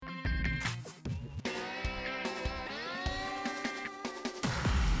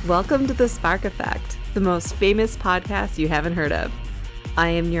Welcome to The Spark Effect, the most famous podcast you haven't heard of. I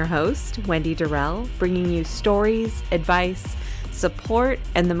am your host, Wendy Durrell, bringing you stories, advice, support,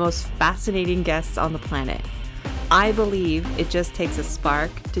 and the most fascinating guests on the planet. I believe it just takes a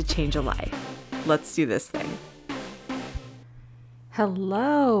spark to change a life. Let's do this thing.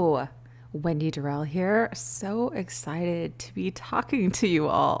 Hello, Wendy Durrell here. So excited to be talking to you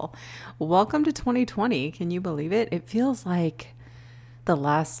all. Welcome to 2020. Can you believe it? It feels like the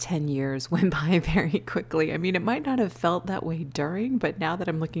last 10 years went by very quickly. I mean, it might not have felt that way during, but now that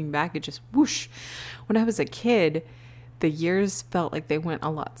I'm looking back, it just whoosh. When I was a kid, the years felt like they went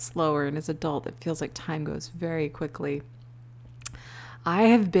a lot slower. And as an adult, it feels like time goes very quickly. I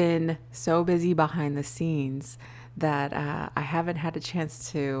have been so busy behind the scenes that I haven't had a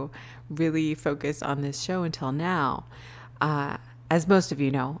chance to really focus on this show until now. As most of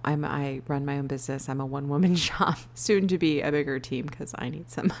you know, I run my own business. I'm a one-woman shop, soon to be a bigger team because I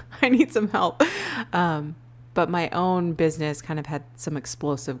need some help. But my own business kind of had some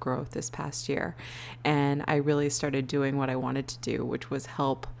explosive growth this past year, and I really started doing what I wanted to do, which was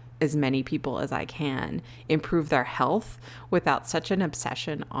help as many people as I can improve their health without such an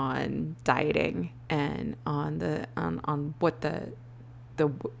obsession on dieting and on what the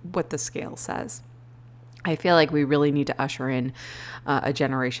scale says. I feel like we really need to usher in a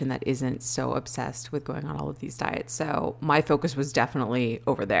generation that isn't so obsessed with going on all of these diets. So my focus was definitely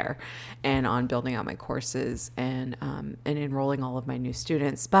over there and on building out my courses and enrolling all of my new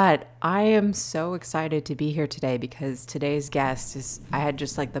students. But I am so excited to be here today because today's guest I had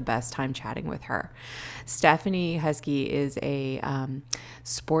just like the best time chatting with her. Stephanie Huskey is a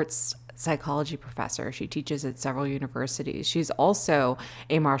sports psychology professor. She teaches at several universities. She's also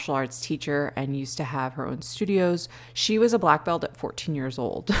a martial arts teacher and used to have her own studios. She was a black belt at 14 years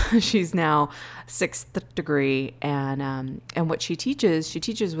old. She's now sixth degree, and what she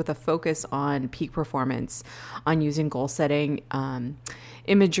teaches with a focus on peak performance, on using goal setting,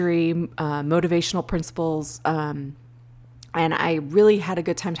 imagery, motivational principles, and I really had a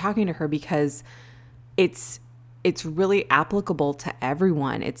good time talking to her because it's really applicable to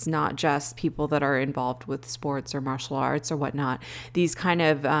everyone. It's not just people that are involved with sports or martial arts or whatnot. These kind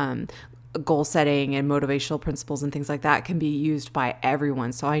of goal setting and motivational principles and things like that can be used by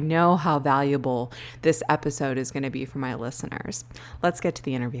everyone. So I know how valuable this episode is going to be for my listeners. Let's get to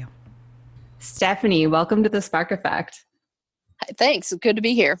the interview. Stephanie, welcome to the Spark Effect. Thanks. Good to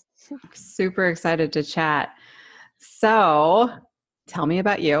be here. Super excited to chat. So tell me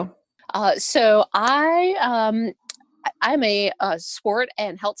about you. So I'm a sport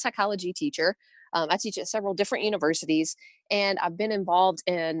and health psychology teacher. I teach at several different universities, and I've been involved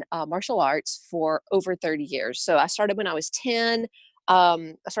in martial arts for over 30 years. So I started when I was 10.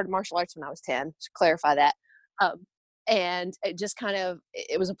 I started martial arts when I was 10, to clarify that. And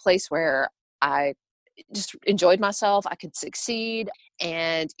it was a place where I just enjoyed myself. I could succeed.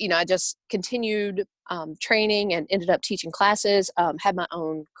 And, I just continued training and ended up teaching classes, had my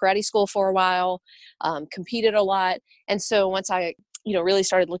own karate school for a while, competed a lot. And so once I, really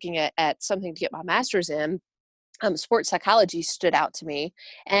started looking at something to get my master's in, sports psychology stood out to me.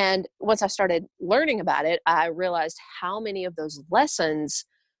 And once I started learning about it, I realized how many of those lessons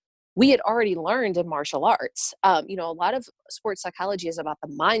we had already learned in martial arts. A lot of sports psychology is about the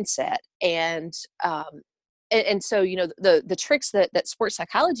mindset, and so the tricks that sports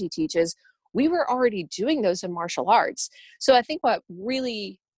psychology teaches, we were already doing those in martial arts. So I think what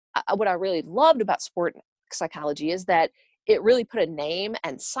I really loved about sport psychology is that it really put a name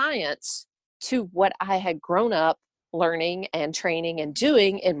and science to what I had grown up learning and training and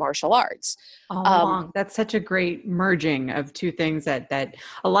doing in martial arts. All along. That's such a great merging of two things that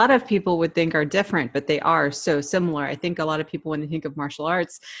a lot of people would think are different, but they are so similar. I think a lot of people, when they think of martial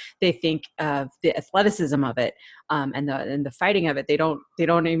arts, they think of the athleticism of it, and the fighting of it. They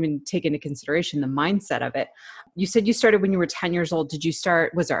don't even take into consideration the mindset of it. You said you started when you were 10 years old. Did you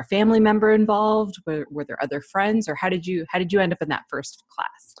start? Was there a family member involved? Were there other friends, or how did you end up in that first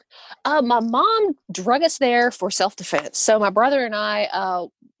class? My mom drug us there for self-defense. So my brother and I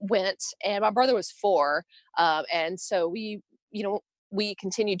went, and my brother was 4. And so we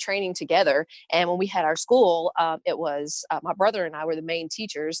continued training together. And when we had our school, it was my brother and I were the main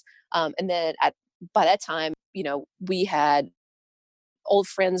teachers. And then by that time, we had old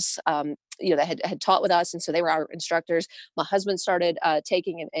friends, that had taught with us. And so they were our instructors. My husband started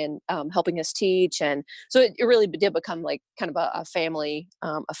taking and helping us teach. And so it really did become like kind of a family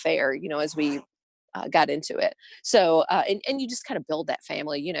affair, as we got into it. So, and you just kind of build that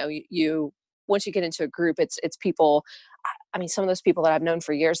family, you once you get into a group, it's people. I mean, some of those people that I've known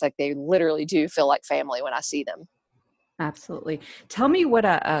for years, like they literally do feel like family when I see them. Absolutely. Tell me what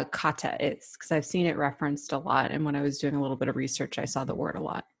a kata is, because I've seen it referenced a lot. And when I was doing a little bit of research, I saw the word a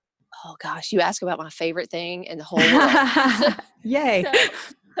lot. Oh gosh, you ask about my favorite thing in the whole world. So, Yay.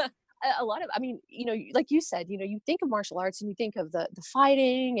 so a lot of, I mean, like you said, you think of martial arts and you think of the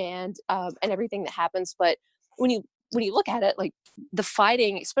fighting and everything that happens, but when you look at it, like the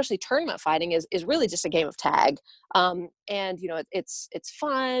fighting, especially tournament fighting, is really just a game of tag. And it's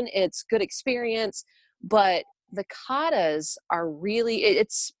fun, it's good experience, but the katas are really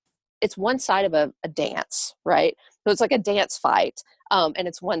it's one side of a dance, right? So it's like a dance fight, and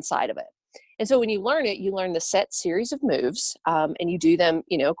it's one side of it. And so when you learn it, you learn the set series of moves, and you do them,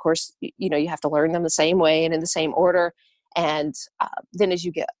 of course, you have to learn them the same way and in the same order. And then as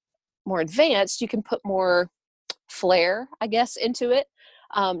you get more advanced, you can put more flair, I guess, into it.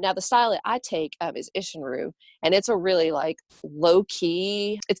 Now, the style that I take is Ishinru, and it's a really like low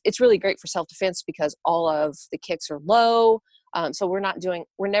key. It's really great for self defense because all of the kicks are low. So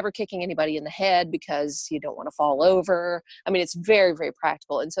we're never kicking anybody in the head because you don't want to fall over. I mean, it's very, very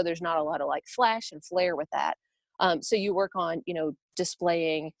practical. And so there's not a lot of like flash and flare with that. So you work on,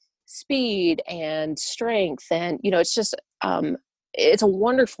 displaying speed and strength. And, it's a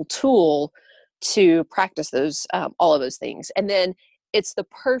wonderful tool to practice those, all of those things. And then it's the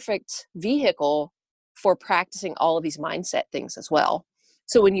perfect vehicle for practicing all of these mindset things as well.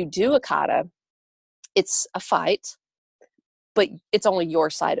 So when you do a kata, it's a fight, but it's only your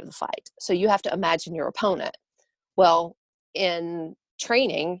side of the fight. So you have to imagine your opponent. Well, in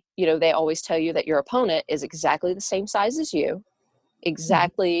training, they always tell you that your opponent is exactly the same size as you, Mhm.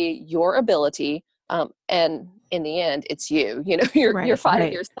 exactly your ability. And in the end, it's you, you're Right, fighting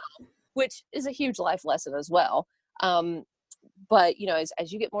right. yourself, which is a huge life lesson as well. But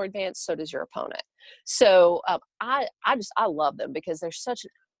as you get more advanced, so does your opponent. So I love them because they're such,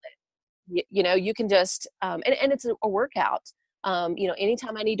 you can just, and it's a workout.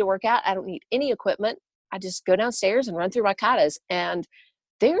 Anytime I need to work out, I don't need any equipment. I just go downstairs and run through my katas, and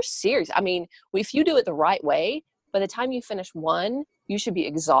they're serious. I mean, if you do it the right way, by the time you finish one, you should be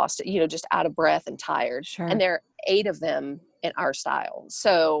exhausted, just out of breath and tired. And Sure. there are 8 of them in our style. I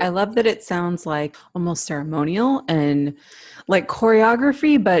So love that it sounds like almost ceremonial and like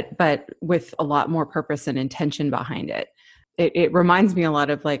choreography, but with a lot more purpose and intention behind it. It reminds me a lot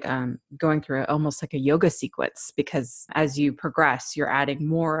of like going through almost like a yoga sequence, because as you progress, you're adding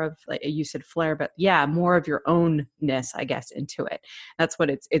more of, like you said, flair, but yeah, more of your ownness, I guess, into it. That's what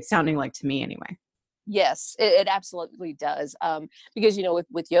it's sounding like to me anyway. yes, it absolutely does. Because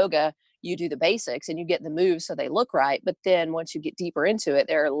with yoga, you do the basics and you get the moves so they look right. But then once you get deeper into it,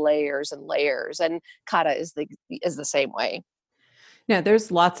 there are layers and layers. And kata is the same way. No,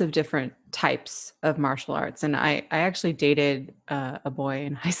 there's lots of different types of martial arts, and I actually dated a boy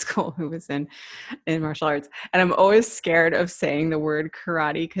in high school who was in martial arts, and I'm always scared of saying the word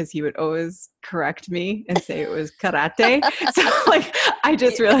karate because he would always correct me and say it was karate. So like, I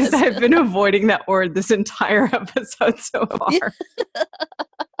just realized Yes. I've been avoiding that word this entire episode so Yeah, far.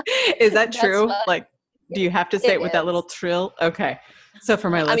 Is that that's true? fun. Like, do you have to say It it with that little is. trill? Okay. So for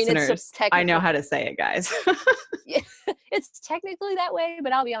my I mean, it's listeners, I know technically, how to say it, guys. yeah, it's technically that way,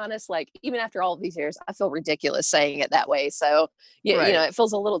 but I'll be honest, like even after all of these years, I feel ridiculous saying it that way. So Right. it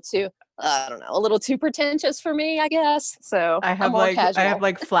feels a little too, I don't know, a little too pretentious for me, I guess. So I'm more I have casual.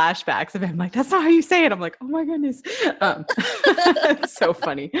 like flashbacks of him like, that's not how you say it. I'm like, oh my goodness. Um, so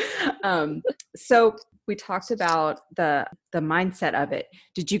funny. Um, so we talked about the mindset of it.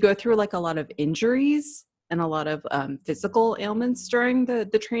 Did you go through like a lot of injuries and a lot of physical ailments during the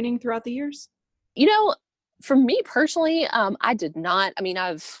training throughout the years? You know, for me personally, I did not. I mean,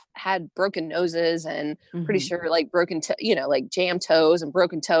 I've had broken noses and pretty Hmm. sure like like jam toes and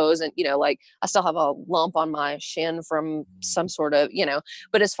broken toes. And, like I still have a lump on my shin from some sort of,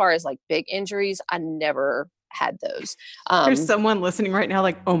 but as far as like big injuries, I never had those. There's Um, someone listening right now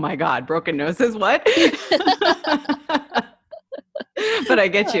like, oh my God, broken noses, what? But I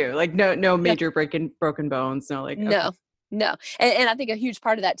get you. Like no yeah, major broken bones, no like okay. no, no. And I think a huge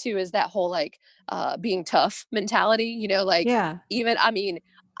part of that too is that whole like being tough mentality, like Yeah, even, I mean,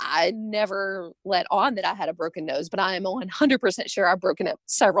 I never let on that I had a broken nose, but I am 100% sure I've broken it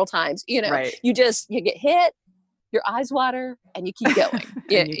several times. right. You get hit, your eyes water, and you keep going.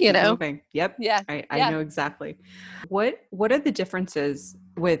 And you You keep know? moving. Yep. Yeah. I Yeah. know exactly. What are the differences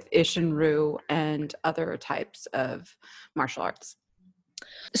with Ishinru and other types of martial arts?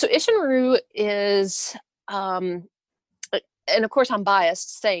 So Ishinru is, um, and of course I'm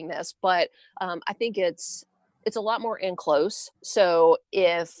biased saying this, but I think it's a lot more in close. So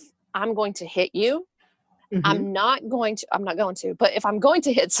if I'm going to hit you, Hmm. I'm not going to, but if I'm going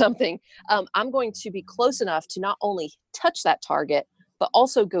to hit something, I'm going to be close enough to not only touch that target, but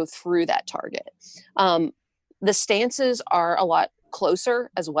also go through that target. Um, the stances are a lot closer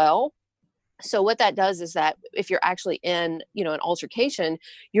as well. So what that does is that if you're actually in, an altercation,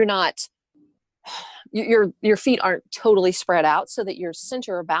 you're not, your feet aren't totally spread out so that your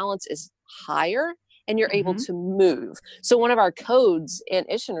center of balance is higher and you're able Hmm. to move. So one of our codes in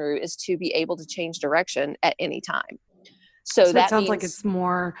Ishinru is to be able to change direction at any time. So So it that sounds like means, it's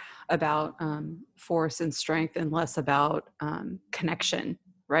more about force and strength and less about connection,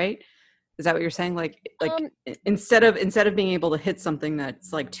 right? Is that what you're saying? Like um, instead of being able to hit something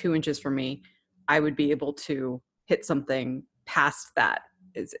that's like 2 inches from me, I would be able to hit something past that.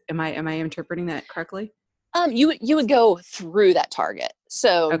 Am I interpreting that correctly? you would go through that target.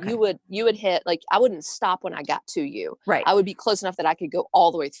 So you Okay. would you would hit, like, I wouldn't stop when I got to you. Right. I would be close enough that I could go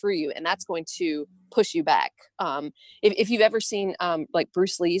all the way through you, and that's going to push you back. If you've ever seen like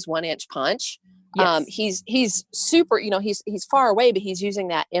Bruce Lee's 1 inch punch, Yes. he's super. He's far away, but he's using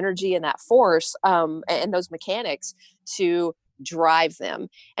that energy and that force and those mechanics to drive them.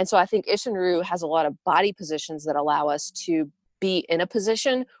 And so I think Ishinru has a lot of body positions that allow us to be in a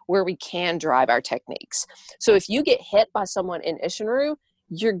position where we can drive our techniques. So if you get hit by someone in Ishinru,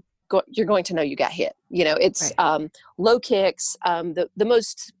 you're going to know you got hit. It's Right. low kicks. The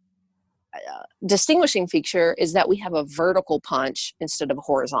most distinguishing feature is that we have a vertical punch instead of a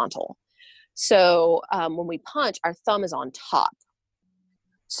horizontal. So when we punch, our thumb is on top.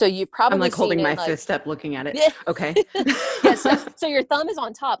 So you've I'm probably like seen holding in my like, fist up looking at it. yeah, Okay. yeah. So your thumb is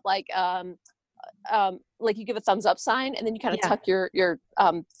on top, like you give a thumbs up sign, and then you kind of Yeah. tuck your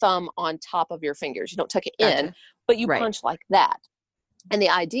thumb on top of your fingers. You don't tuck it in, Gotcha. but you Right. punch like that. And the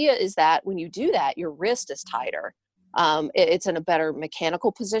idea is that when you do that, your wrist is tighter. It's in a better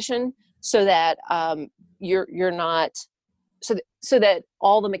mechanical position, so that you're not so that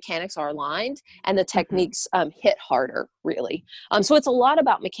all the mechanics are aligned and the Hmm. techniques hit harder, really. So it's a lot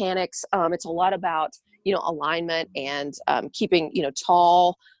about mechanics. It's a lot about alignment and keeping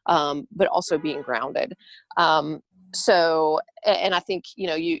tall, but also being grounded. Um, and I think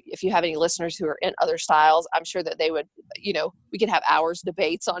you if you have any listeners who are in other styles, I'm sure that they would, we could have hours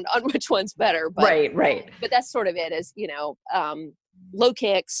debates on which one's better, but Right. Right. that's sort of it. Is low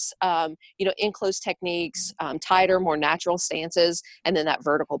kicks, in close techniques, tighter, more natural stances, and then that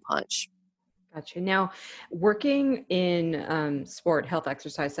vertical punch. Gotcha. Now, working in sport, health,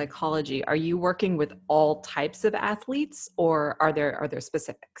 exercise, psychology, are you working with all types of athletes, or are there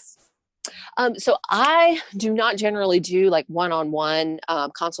specifics? So I do not generally do like one-on-one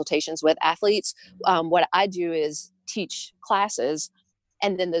consultations with athletes. What I do is teach classes,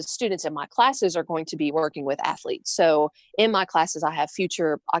 and then the students in my classes are going to be working with athletes. So in my classes, I have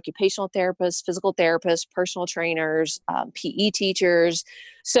future occupational therapists, physical therapists, personal trainers, PE teachers.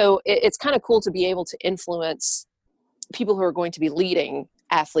 So it's kind of cool to be able to influence people who are going to be leading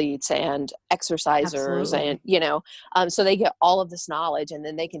athletes and exercisers, and Absolutely. so they get all of this knowledge, and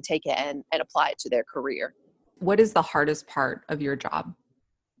then they can take it and apply it to their career. What is the hardest part of your job?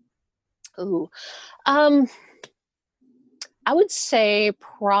 Ooh. um I would say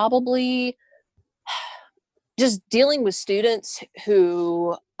probably just dealing with students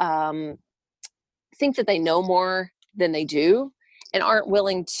who think that they know more than they do, and aren't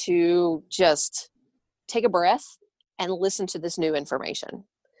willing to just take a breath and listen to this new information.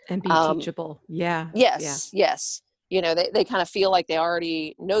 And be um, teachable. Yeah. Yeah. Yes, yes. They kind of feel like they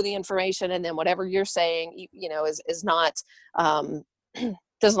already know the information, and then whatever you're saying, is not, um,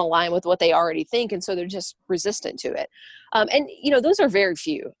 doesn't align with what they already think, and so they're just resistant to it. And those are very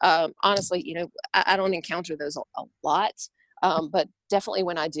few. Honestly, I don't encounter those a lot, but definitely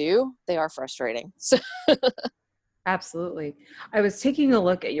when I do, they are frustrating. So, Absolutely. I was taking a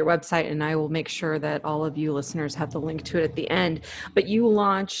look at your website, and I will make sure that all of you listeners have the link to it at the end. But you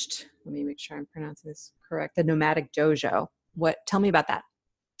launched, let me make sure I'm pronouncing this correct, the Nomadic Dojo. Tell me about that.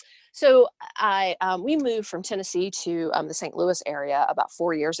 so I we moved from Tennessee to the St. Louis area about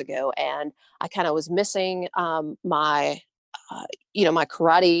 4 years ago, and I kind of was missing uh, my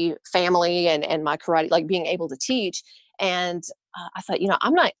karate family, and my karate, like being able to teach. And I thought,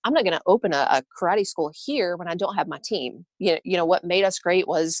 I'm not going to open a karate school here when I don't have my team. What made us great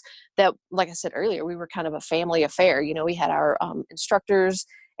was that, like I said earlier, we were kind of a family affair. We had our instructors,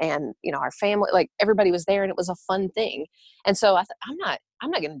 and our family, like everybody was there, and it was a fun thing. And so I thought, I'm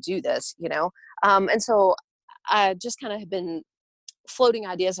not going to do this. And so I just kind of have been floating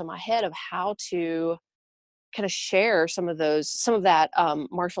ideas in my head of how to kind of share some of that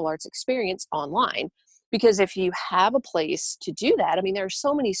martial arts experience online. Because if you have a place to do that, I mean, there are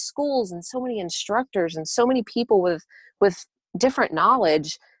so many schools and so many instructors and so many people with different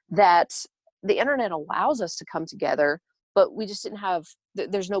knowledge that the internet allows us to come together, but we just didn't have,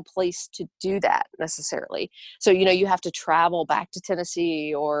 there's no place to do that necessarily. So, you have to travel back to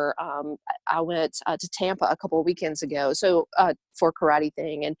Tennessee, or I went to Tampa a couple of weekends ago, so for a karate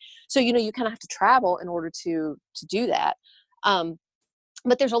thing. And so, you kind of have to travel in order to do that.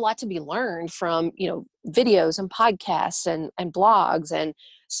 But there's a lot to be learned from, videos and podcasts and blogs. And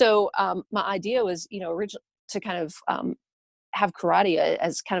so my idea was, originally to kind of have karate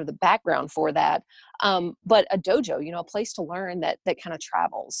as kind of the background for that. But a dojo, a place to learn that kind of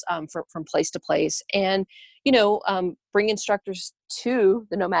travels from place to place, and, bring instructors to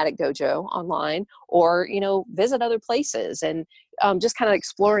the Nomadic Dojo online, or, visit other places, and just kind of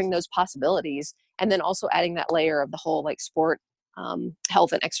exploring those possibilities. And then also adding that layer of the whole like sport,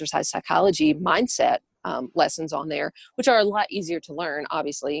 health and exercise psychology mindset lessons on there, which are a lot easier to learn,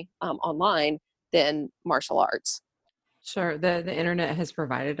 obviously, online than martial arts. Sure. The internet has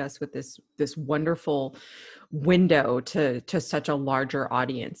provided us with this wonderful window to such a larger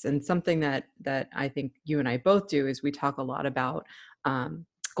audience. And something that I think you and I both do is we talk a lot about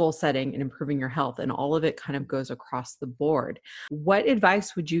goal setting and improving your health, and all of it kind of goes across the board. What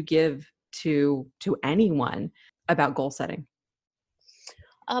advice would you give to anyone about goal setting?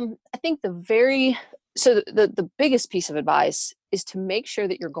 I think the biggest piece of advice is to make sure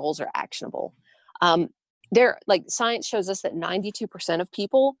that your goals are actionable. Um, like science shows us that 92% of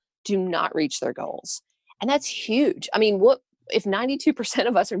people do not reach their goals. And that's huge. I mean, what if 92%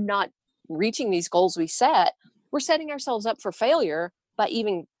 of us are not reaching these goals we set? We're setting ourselves up for failure by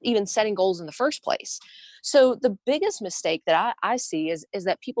even setting goals in the first place. So the biggest mistake that I see is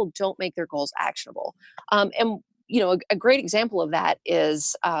that people don't make their goals actionable. And a great example of that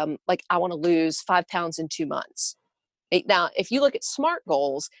is like, I want to lose 5 pounds in 2 months. Now, if you look at SMART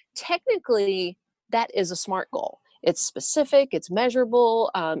goals, technically that is a SMART goal. It's specific, it's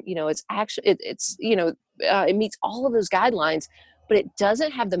measurable, it's actually, it meets all of those guidelines, but it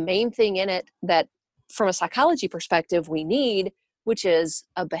doesn't have the main thing in it that, from a psychology perspective, we need, which is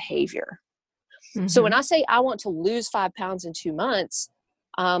a behavior. So when Mm-hmm. I say I want to lose 5 pounds in 2 months,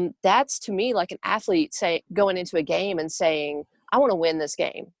 that's to me like an athlete going into a game and saying, I want to win this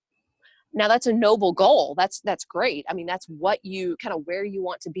game. Now that's a noble goal. That's great. I mean, that's what you kind of where you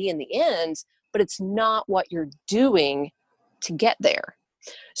want to be in the end, but it's not what you're doing to get there.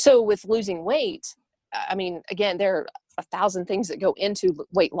 So with losing weight, I mean, again, there are 1,000 things that go into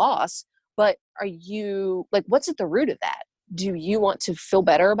weight loss, but are you like, what's at the root of that? Do you want to feel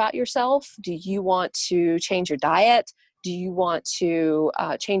better about yourself? Do you want to change your diet? Do you want to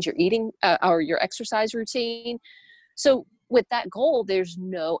change your eating or your exercise routine? So with that goal, there's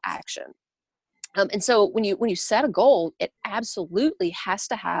no action. And so when you set a goal, it absolutely has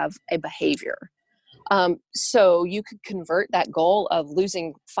to have a behavior. So you could convert that goal of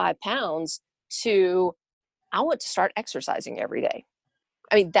losing 5 pounds to, I want to start exercising every day.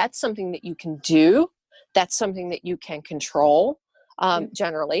 I mean, that's something that you can do. That's something that you can control, Yeah.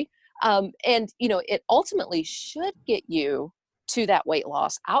 generally. And, it ultimately should get you to that weight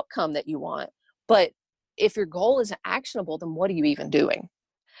loss outcome that you want. But if your goal isn't actionable, then what are you even doing?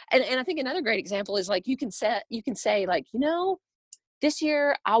 And I think another great example is like, you can say like, this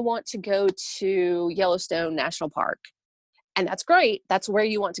year I want to go to Yellowstone National Park. And that's great. That's where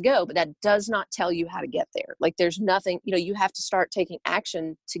you want to go, but that does not tell you how to get there. Like there's nothing, you have to start taking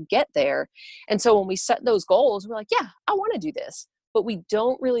action to get there. And so when we set those goals, we're like, yeah, I want to do this, but we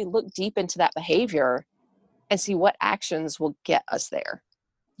don't really look deep into that behavior and see what actions will get us there.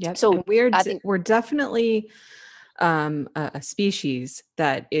 Yep. So And we're I think, we're definitely a species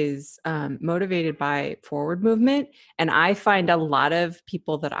that is motivated by forward movement. And I find a lot of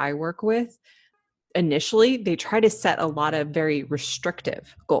people that I work with, initially, they try to set a lot of very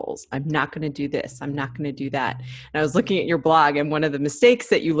restrictive goals. I'm not going to do this. I'm not going to do that. And I was looking at your blog, and one of the mistakes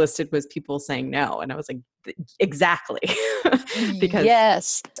that you listed was people saying no. And I was like, exactly. Because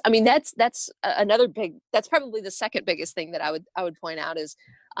yes. I mean, another that's probably the second biggest thing that I would point out is,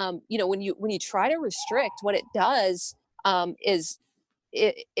 when you try to restrict, what it does, is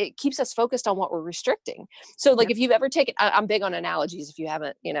it keeps us focused on what we're restricting. So like, yep. if you've ever taken, I'm big on analogies if you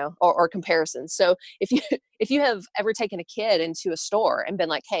haven't, or comparisons. So if you if you have ever taken a kid into a store and been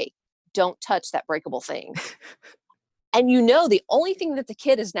like, hey, don't touch that breakable thing, and the only thing that the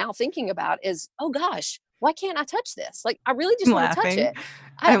kid is now thinking about is, oh gosh, why can't I touch this? Like, I really I'm just want to touch laughing. it.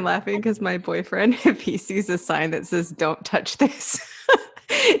 I, I'm laughing because my boyfriend, if he sees a sign that says "Don't touch this,"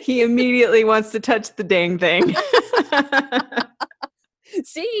 he immediately wants to touch the dang thing.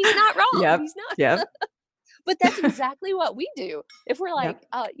 See, he's not wrong. Yep. He's not. Yep. But that's exactly what we do. If we're like, Yep.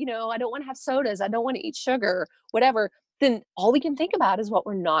 I don't want to have sodas, I don't want to eat sugar, whatever, then all we can think about is what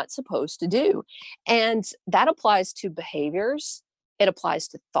we're not supposed to do. And that applies to behaviors, it applies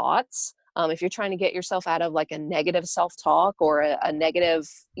to thoughts. If you're trying to get yourself out of like a negative self talk or a negative,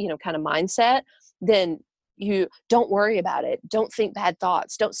 kind of mindset, then you don't worry about it. Don't think bad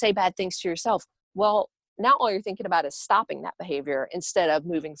thoughts. Don't say bad things to yourself. Well, now all you're thinking about is stopping that behavior instead of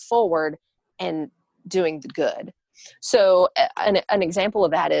moving forward and doing the good. So, an example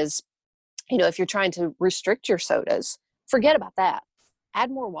of that is, if you're trying to restrict your sodas, forget about that.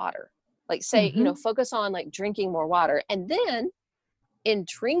 Add more water. Like, say, Hmm. focus on like drinking more water. And then in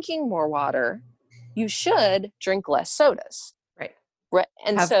drinking more water, you should drink less sodas. Right. Right.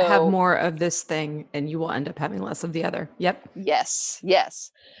 And Have so, more of this thing and you will end up having less of the other. Yep. yes,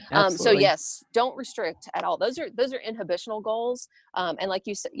 yes. So Absolutely. yes, don't restrict at all. Those are inhibitional goals, and like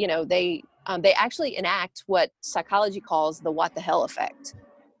you said, they actually enact what psychology calls the "what the hell" effect.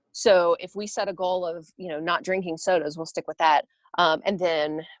 So if we set a goal of not drinking sodas, we'll stick with that, and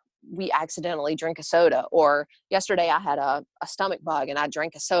then we accidentally drink a soda. Or yesterday I had a stomach bug and I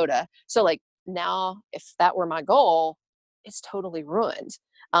drank a soda. So like now, if that were my goal, it's totally ruined.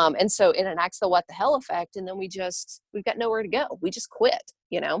 And so it enacts the what the hell effect, and then we've got nowhere to go. We just quit.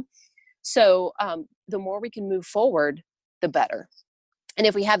 So the more we can move forward, the better. And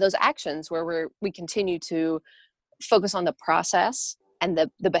if we have those actions where we continue to focus on the process and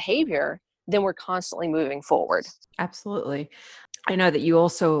the behavior, then we're constantly moving forward. Absolutely. I know that you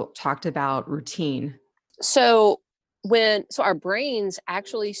also talked about routine. So our brains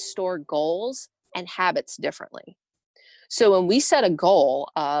actually store goals and habits differently. So when we set a goal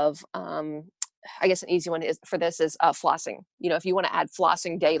of, I guess an easy one is for this is flossing. If you want to add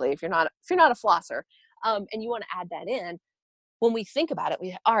flossing daily, if you're not a flosser, and you want to add that in, when we think about it,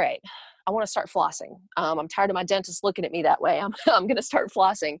 all right, I want to start flossing. I'm tired of my dentist looking at me that way. I'm going to start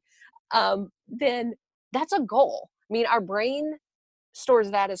flossing. Then that's a goal. I mean, our brain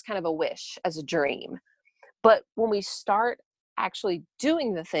stores that as kind of a wish, as a dream. But when we start actually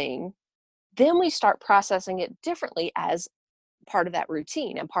doing the thing, then we start processing it differently as part of that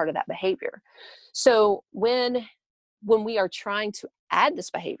routine and part of that behavior. So when we are trying to add this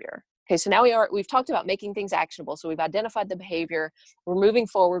behavior, okay, so now we've talked about making things actionable. So we've identified the behavior, we're moving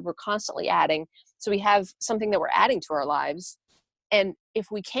forward, we're constantly adding. So we have something that we're adding to our lives. And if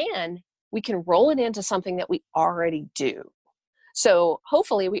we can roll it into something that we already do. So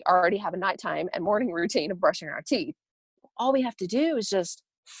hopefully we already have a nighttime and morning routine of brushing our teeth. All we have to do is just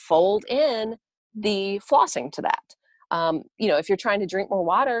fold in the flossing to that. If you're trying to drink more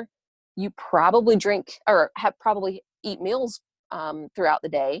water, you probably drink or have probably eat meals throughout the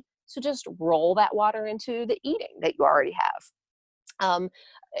day. So just roll that water into the eating that you already have. Um,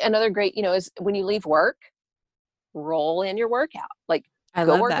 Another great, is when you leave work, roll in your workout. Like, I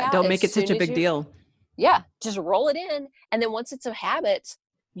go love work that. out Don't as make it such soon a as big deal. yeah, just roll it in. And then once it's a habit,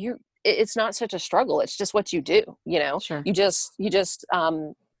 it's not such a struggle. It's just what you do. Sure. You just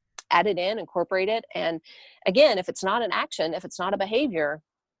add it in, incorporate it. And again, if it's not an action, if it's not a behavior,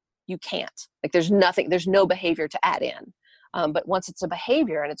 you can't. Like, there's no behavior to add in. But once it's a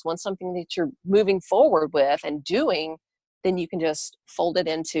behavior and it's something that you're moving forward with and doing, then you can just fold it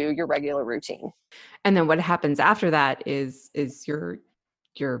into your regular routine. And then what happens after that is you're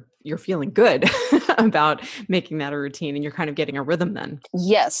feeling good about making that a routine and you're kind of getting a rhythm then.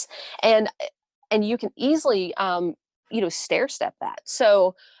 Yes. And you can easily stair step that.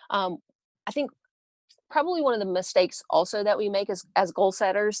 So I think probably one of the mistakes also that we make as goal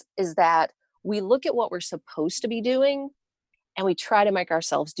setters is that we look at what we're supposed to be doing and we try to make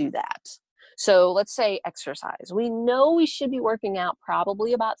ourselves do that. So let's say exercise. We know we should be working out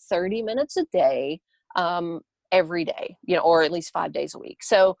probably about 30 minutes a day, um, every day, or at least 5 days a week.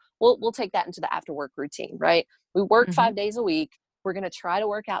 So we'll take that into the after work routine, right? We work Mhm. 5 days a week. We're going to try to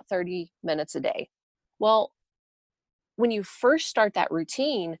work out 30 minutes a day. Well, when you first start that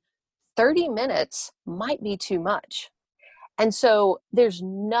routine, 30 minutes might be too much. And so there's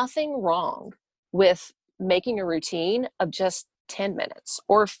nothing wrong with making a routine of just 10 minutes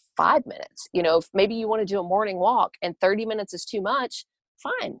or 5 minutes. If maybe you want to do a morning walk and 30 minutes is too much,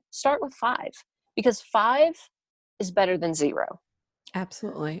 fine, start with five, because five is better than zero.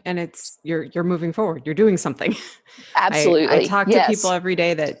 Absolutely. And you're moving forward. You're doing something. I Absolutely. talk to people Yes. every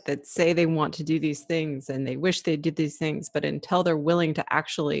day that say they want to do these things and they wish they did these things, but until they're willing to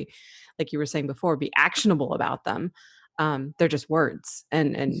actually, like you were saying before, be actionable about them, they're just words.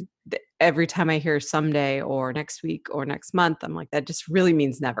 And every time I hear someday or next week or next month, I'm like, that just really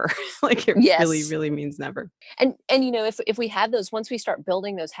means never. Like it really, Yes. really means never. And if we have those, once we start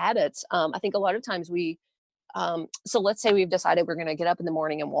building those habits, I think a lot of times So let's say we've decided we're going to get up in the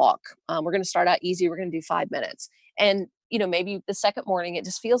morning and walk. We're going to start out easy. We're going to do 5 minutes. And, maybe the second morning, it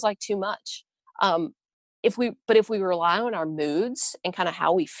just feels like too much. Um, if we rely on our moods and kind of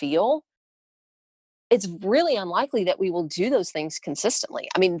how we feel, it's really unlikely that we will do those things consistently.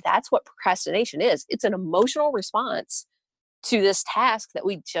 I mean, that's what procrastination is. It's an emotional response to this task that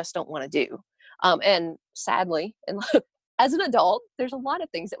we just don't want to do. And sadly, and as an adult, there's a lot of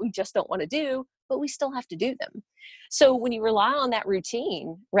things that we just don't want to do, but we still have to do them. So when you rely on that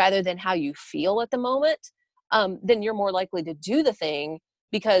routine rather than how you feel at the moment, then you're more likely to do the thing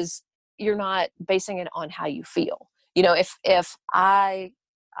because you're not basing it on how you feel. If I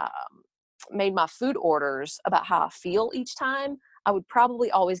made my food orders about how I feel each time, I would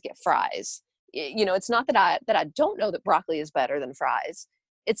probably always get fries. It's not that I don't know that broccoli is better than fries.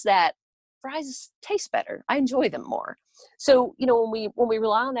 It's that fries taste better. I enjoy them more. So, when we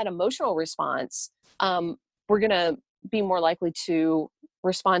rely on that emotional response, we're gonna be more likely to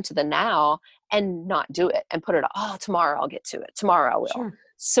respond to the now and not do it and put it, oh, tomorrow I'll get to it. Tomorrow I will. Sure.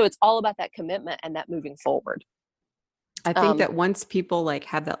 So it's all about that commitment and that moving forward. I think Um, that once people like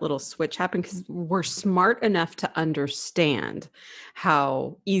have that little switch happen, because we're smart enough to understand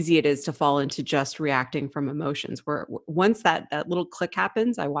how easy it is to fall into just reacting from emotions. Where once that little click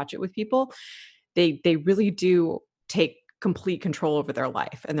happens, I watch it with people, they really do take complete control over their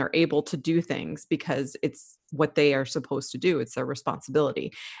life and they're able to do things because it's what they are supposed to do. It's their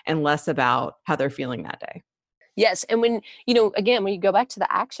responsibility and less about how they're feeling that day. Yes, and again, when you go back to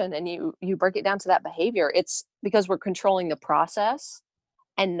the action and you break it down to that behavior, it's because we're controlling the process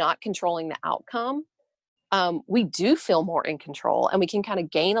and not controlling the outcome. We do feel more in control and we can kind of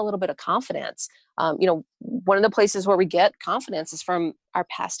gain a little bit of confidence. One of the places where we get confidence is from our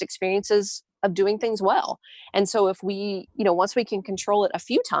past experiences of doing things well. And so if once we can control it a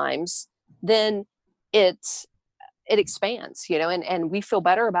few times, then it it expands, and we feel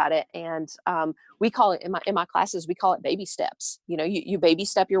better about it. And we call it in my classes, we call it baby steps. You baby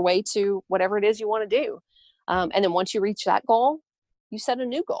step your way to whatever it is you want to do. And then once you reach that goal, you set a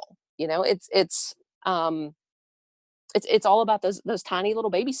new goal. Um, it's all about those tiny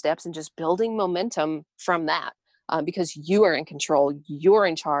little baby steps and just building momentum from that, because you are in control, you're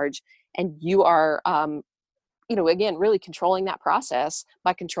in charge, and you are again really controlling that process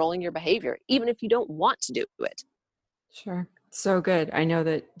by controlling your behavior, even if you don't want to do it. Sure. So good. I know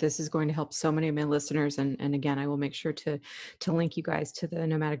that this is going to help so many of my listeners. And again, I will make sure to link you guys to the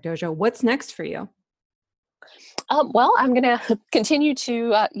Nomadic Dojo. What's next for you? Well, I'm going to continue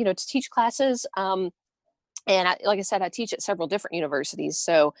to teach classes. And like I said, I teach at several different universities.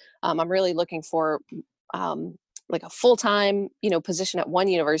 So I'm really looking for like a full-time, position at one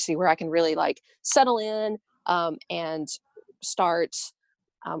university where I can really like settle in, and start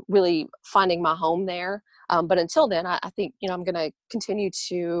really finding my home there. But until then, I think, I'm going to continue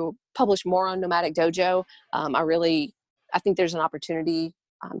to publish more on Nomadic Dojo. I think there's an opportunity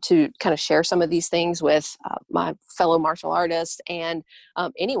to kind of share some of these things with my fellow martial artists and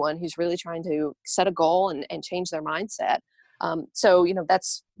anyone who's really trying to set a goal and change their mindset. So,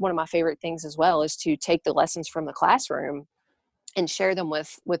 that's one of my favorite things as well, is to take the lessons from the classroom and share them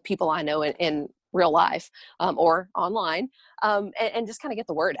with people I know in real life, or online, and just kind of get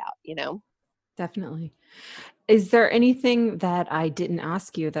the word out. Definitely. Is there anything that I didn't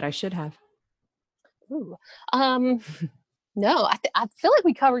ask you that I should have? Ooh. Um, no, I feel like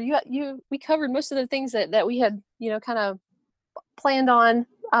we covered most of the things that we had, kind of planned on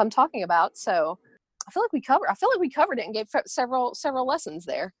talking about. So I feel like we covered it and gave several lessons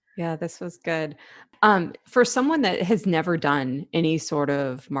there. Yeah, this was good. For someone that has never done any sort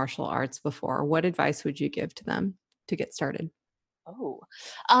of martial arts before, what advice would you give to them to get started? Oh,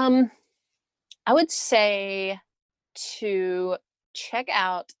 um, I would say to check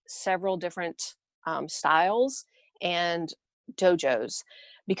out several different styles and dojos,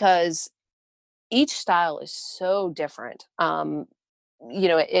 because each style is so different.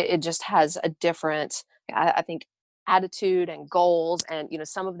 It just has a different, I think, attitude and goals. And,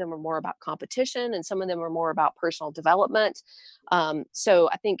 some of them are more about competition and some of them are more about personal development. So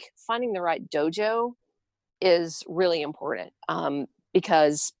I think finding the right dojo is really important,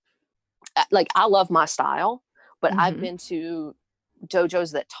 because like I love my style, but I've Hmm. been to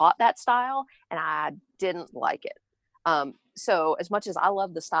dojos that taught that style and I didn't like it. So as much as I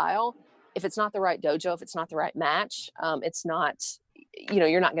love the style, if it's not the right dojo, if it's not the right match, it's not,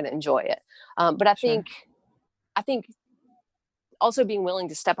 you're not going to enjoy it. But I Sure. think also being willing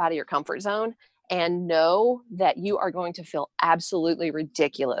to step out of your comfort zone and know that you are going to feel absolutely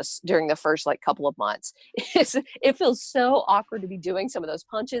ridiculous during the first like couple of months. It feels so awkward to be doing some of those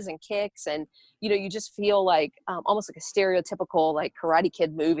punches and kicks, and you just feel like almost like a stereotypical like Karate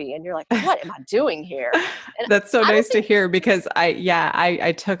Kid movie, and you're like, what am I doing here? And That's so I don't nice to think hear because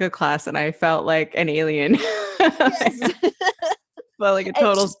I took a class and I felt like an alien. yes. Felt like a And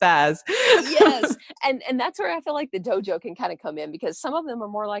total spaz. yes, and that's where I feel like the dojo can kinda come in, because some of them are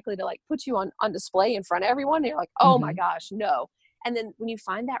more likely to, like, put you on display in front of everyone, and you're like, "Oh my Mhm. gosh, no." And then when you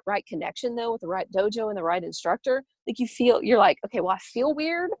find that right connection, though, with the right dojo and the right instructor, like, you're like, "Okay, well, I feel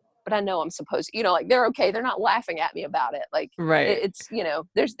weird, but I know I'm supposed," like, they're okay, they're not laughing at me about it, like, Right.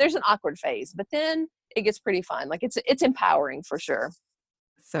 there's an awkward phase, but then it gets pretty fun, like, it's empowering for sure.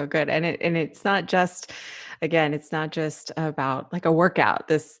 So good. And it's not just, again, it's not just about like a workout.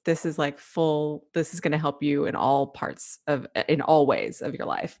 This is like full, this is going to help you in all parts of, in all ways of your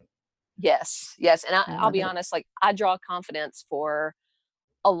life. Yes, yes, and I I'll love be it. honest, like, I draw confidence for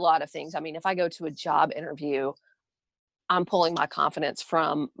a lot of things. I mean, if I go to a job interview, I'm pulling my confidence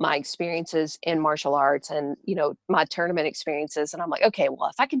from my experiences in martial arts and, my tournament experiences. And I'm like, okay, well,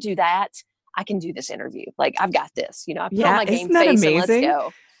 if I can do that, I can do this interview. Like, I've got this. I put on Yeah, my game isn't that face and let's amazing?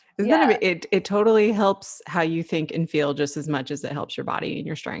 go. Isn't that Yeah, it totally helps how you think and feel just as much as it helps your body and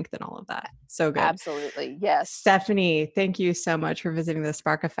your strength and all of that. So good. absolutely. Yes. Stephanie, thank you so much for visiting the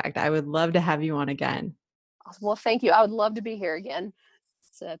Spark Effect. I would love to have you on again. Well, thank you. I would love to be here again.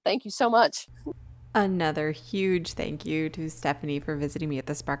 So thank you so much. Another huge thank you to Stephanie for visiting me at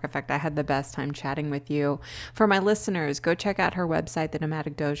the Spark Effect. I had the best time chatting with you. For my listeners, go check out her website, the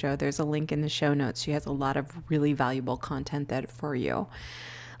Nomadic Dojo. There's a link in the show notes. She has a lot of really valuable content there for you.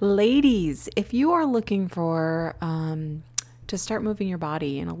 Ladies, if you are looking for to start moving your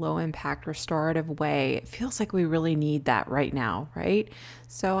body in a low impact restorative way, it feels like we really need that right now, right?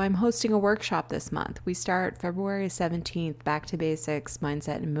 So I'm hosting a workshop this month. We start February 17th, back to basics,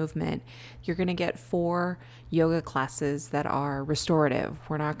 mindset and movement. You're going to get 4 yoga classes that are restorative.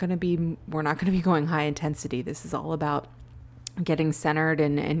 We're not going to be going high intensity. This is all about getting centered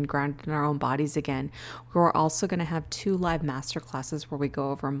and grounded in our own bodies again. We're also going to have 2 live master classes where we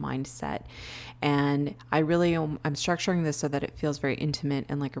go over mindset. And I'm structuring this so that it feels very intimate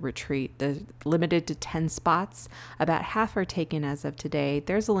and like a retreat. They're limited to 10 spots. About half are taken as of today.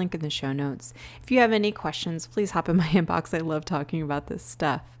 There's a link in the show notes. If you have any questions, please hop in my inbox. I love talking about this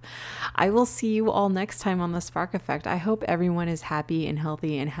stuff. I will see you all next time on the Spark Effect. I hope everyone is happy and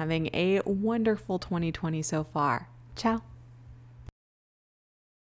healthy and having a wonderful 2020 so far. Ciao.